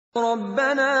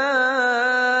ربنا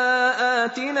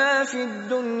آتنا في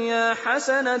الدنيا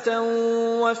حسنة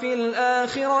وفي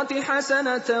الآخرة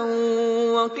حسنة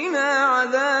وقنا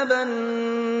عذاب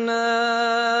النار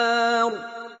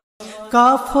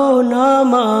কাফন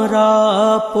আমার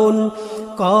আপন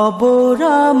কবর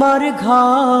আমার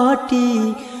ঘাটি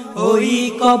ওই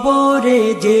কবরে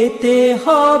যেতে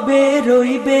হবে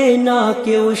রইবে না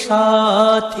কেউ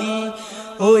সাথী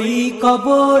ওই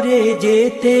কবরে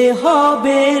যেতে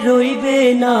হবে রইবে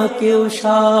না কেউ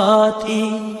সাথী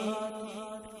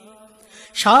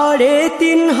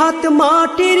 3.5 হাত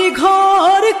মাটির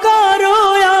ঘর কারো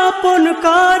আপন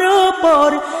কারো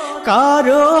পর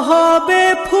কারো হবে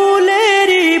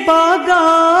ফুলেরই বাগান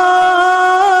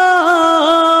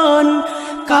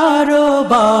কারো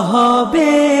বা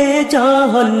হবে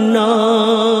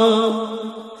জাহান্নাম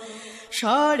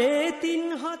 3.5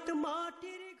 হাত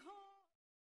মাটির ঘর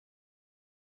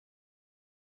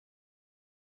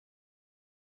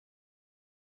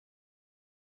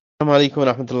আসসালামু আলাইকুম ওয়া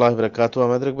রাহমাতুল্লাহি ওয়া বারাকাতুহু।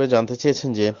 আমাদের একবার জানতে চেয়েছেন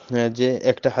যে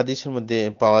একটা হাদিসের মধ্যে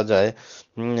পাওয়া যায়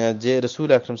যে রাসূল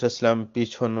আকরাম সাল্লাল্লাহু আলাইহি ওয়াসাল্লাম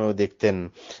পিছন দেখতেন।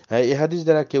 এই হাদিস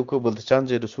দ্বারা কেউ কেউ বলতে চান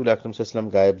যে রাসূল আকরাম সাল্লাল্লাহু আলাইহি ওয়াসাল্লাম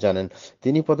গায়েব জানেন।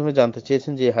 তিনি প্রথমে জানতে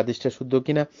চেয়েছেন যে এই হাদিসটা শুদ্ধ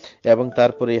কিনা এবং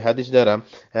তারপরে এই হাদিস দ্বারা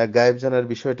গায়েব জানার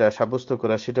বিষয়টা সাব্যস্ত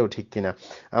করা সেটাও ঠিক কিনা।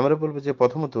 আমরা বলবো যে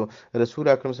প্রথমত রাসূল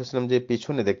আকরাম সাল্লাল্লাহু আলাইহি ওয়াসাল্লাম যে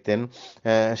পিছনে দেখতেন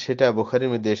সেটা বুখারীর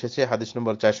মধ্যে এসেছে হাদিস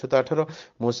নম্বর 418,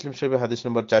 মুসলিম শরীফে হাদিস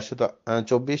নম্বর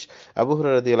 424। আবু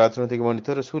হুরায়রা রাদিয়াল্লাহু আনহু থেকে বর্ণিত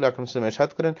রাসূল আকরাম সাল্লাল্লাহু আলাইহি ওয়াসাল্লাম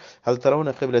ইরশাদ করেন, হাল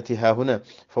তারাউনা কিবলাতি হা হুনা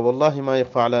ফাওয়াল্লাহি মা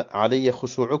ইয়াখফা আলাইয়া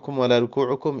খুশুউকুম ওয়ালা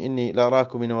রুকুউকুম ইন্নী লা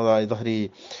আরাকুম মিন ওয়ারাই যহরি।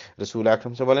 রাসূল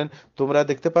আকরাম সাল্লাল্লাহু আলাইহি ওয়াসাল্লাম বলেন, তোমরা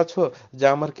দেখতে পাচ্ছ যে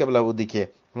আমার কিবলা ওদিকে,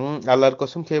 আল্লাহর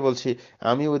কসম খেয়ে বলছি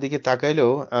আমি ওদিকে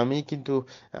তাকাইলেও আমি কিন্তু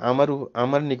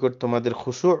আমার নিকট তোমাদের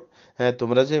খুশু, হ্যাঁ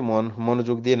তোমরা যে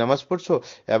মনোযোগ দিয়ে নামাজ পড়ছো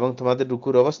এবং তোমাদের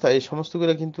রুকুর অবস্থা এই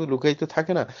সমস্তগুলো কিন্তু লুকায়িত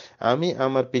থাকে না, আমি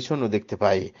আমার পিছনও দেখতে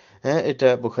পাই। হ্যাঁ, এটা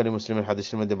বুখারী মুসলিমের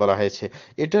হাদিসের মধ্যে বলা হয়েছে।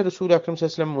 এটা রাসূল আকরাম সাল্লাল্লাহু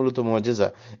আলাইহি ওয়াসাল্লাম মূলত মুজিজা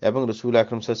এবং রাসূল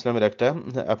আকরাম সাল্লাল্লাহু আলাইহি ওয়াসাল্লামের একটা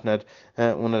আপনার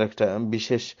ওনার একটা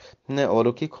বিশেষ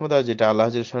অলৌকিক ক্ষমতা যেটা আল্লাহ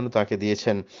জাল্লাহু তাকে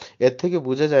দিয়েছেন। এর থেকে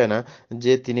বোঝা যায় না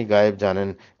যে তিনি গায়েব জানেন,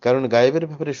 কারণ গায়েবের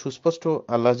ব্যাপারে সুস্পষ্ট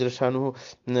আল্লাহ জাল্লাহু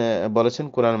বলেছেন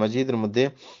কোরআন মাজিদের মধ্যে।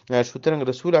 সুতরাং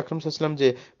রাসূল আকরাম সাল্লাল্লাহু আলাইহি ওয়াসাল্লাম যে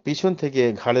পিছন থেকে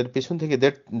ঘাড়ের পিছন থেকে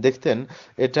দেখতেন,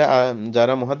 এটা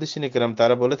যারা মুহাদ্দিসিনে কেরাম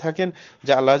তারা বলে থাকেন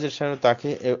যে আল্লাহ জাল্লাহু তাকে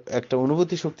একটা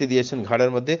অনুভূতি শক্তি দিয়েছেন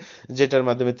ঘাড়ের মধ্যে, যেটার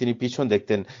মাধ্যমে তিনি পিছন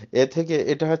দেখতেন। এ থেকে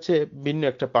এটা হচ্ছে ভিন্ন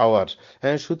একটা পাওয়ার।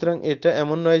 হ্যাঁ, সুতরাং এটা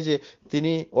এমন নয় যে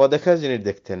তিনি অদেখা জিনিস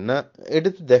দেখতেন না, এটা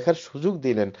তো দেখার সুযোগ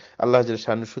দিলেন আল্লাহ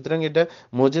জাল্লাহু। সুতরাং এটা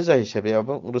মুজিজা হিসেবে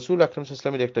এবং রাসূল আকরাম সাল্লাল্লাহু আলাইহি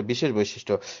ওয়াসাল্লামের একটা বিশেষ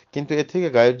বৈশিষ্ট্য, কিন্তু এর থেকে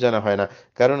গায়েব জানা হয় না।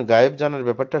 কারণ গায়েব জানার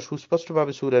ব্যাপারটা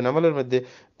সুস্পষ্টভাবে সূরা নামলের মধ্যে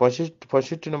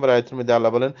 65 নম্বর আয়াতের মধ্যে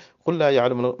আল্লাহ বলেন, কুল লা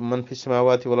ইয়ালামু মান ফিস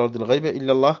সামাওয়াতি ওয়াল আরদিল গায়বা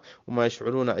ইল্লাল্লাহ ওয়া মা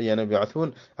ইয়াশউরুনা আইয়ানা বিআথুন।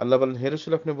 আল্লাহ বলেন, হে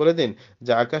রাসূল আপনি বলে দিন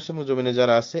যে আকাশ এবং জমিনে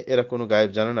যারা আছে এরা কোনো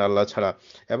গায়েব জানে না আল্লাহ ছাড়া,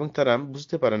 এবং তারা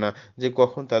বুঝতে পারে না যে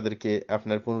কখন তাদেরকে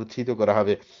আপনার পুনরুত্থিত করা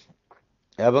হবে।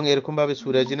 এবং এরকম ভাবে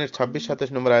সূরা জিনের 26-27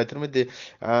 নম্বর আয়াতের মধ্যে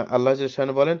আল্লাহ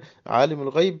জাল্লাহু বলেন,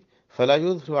 আলিমুল গায়ব فلا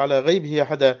يظهر على غيبه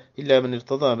أحدا إلا من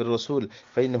ارتضى بالرسول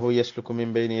فإنه يسلك من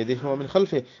بين يديه ومن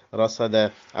خلفه رصدا।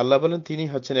 আল্লাহ বলেন তিনি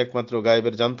হচ্ছেন একমাত্র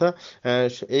গায়েবের জান্তা,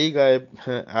 এই গায়েব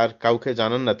আর কাউকে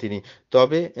জানান না তিনি,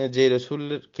 তবে যে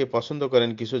রাসূলকে পছন্দ করেন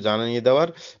কিছু জানিয়ে দেওয়ার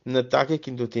তাকে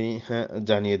কিন্তু তিনি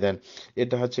জানিয়ে দেন।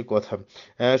 এটা হচ্ছে কথা।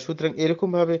 সুতরাং এরকম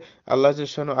ভাবে আল্লাহ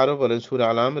জাল্লাহু আরো বলেন সূরা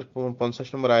আল আমর 50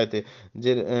 নম্বর আয়াতে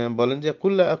যে বলেন যে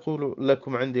কুল লা আকুলু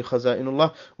লাকুম ইনদি খাযাইনুল্লাহ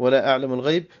ওয়া লা আ'লামুল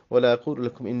গায়ব ওয়া লা আকুলু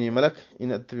লাকুম ইন্নী মালাক ইন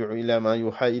আত্তাবিউ ইলা মা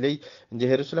ইউহা ইলাই। যে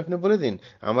হে রাসূল আপনি বলে দিন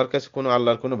আমার কাছে কোনো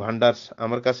আল্লাহর কোনো ভান্ডার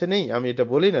আমার কাছে নেই, আমি এটা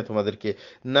বলি না তোমাদেরকে,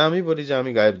 না আমি বলি যে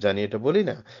আমি গায়েব জানি, এটা বলি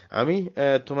না। আমি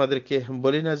তোমাদেরকে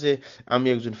বলি না যে আমি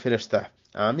একজন ফেরেশতা,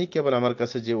 আমি কেবল আমার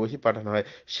কাছে যে ওহী পাঠানো হয়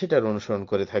সেটার অনুসরণ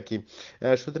করে থাকি।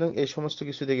 সুতরাং এই সমস্ত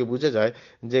কিছু থেকে বোঝা যায়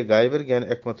যে গায়েবের জ্ঞান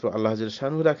একমাত্র আল্লাহ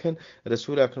জাল্লাহু রাখেন।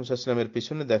 রাসূল আকরাম সাল্লাল্লাহু আলাইহি ওয়াসাল্লামের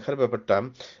পিছনে দেখার ব্যাপারটা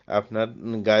আপনার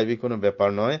গায়েবী কোনো ব্যাপার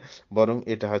নয়, বরং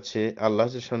এটা হচ্ছে আল্লাহ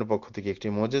জাল্লাহুর পক্ষ থেকে একটি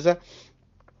মুজিজা।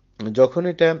 যখন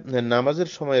এটা নামাজের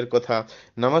সময়ের কথা,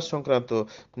 নামাজ সংক্রান্ত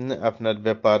আপনার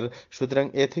ব্যাপার, সুতরাং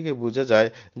এ থেকে বোঝা যায়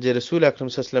যে রাসূল আকরাম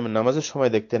সাল্লাল্লাহু আলাইহি ওয়াসাল্লাম নামাজের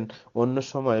সময় দেখতেন, অন্য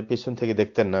সময় পিছন থেকে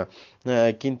দেখতেন না।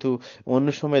 কিন্তু অন্য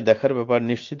সময় দেখার ব্যাপার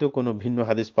নিশ্চিত কোনো ভিন্ন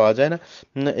হাদিস পাওয়া যায় না।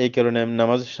 এই কারণে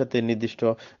নামাজের সাথে নির্দিষ্ট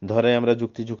ধরে আমরা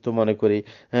যুক্তিযুক্ত মনে করি,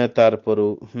 তারপরও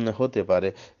হতে পারে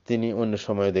তিনি অন্য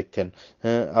সময় দেখতেন।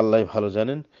 আল্লাহ ভালো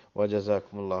জানেন। ওয়া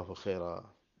জাযাকুমুল্লাহু খায়রা।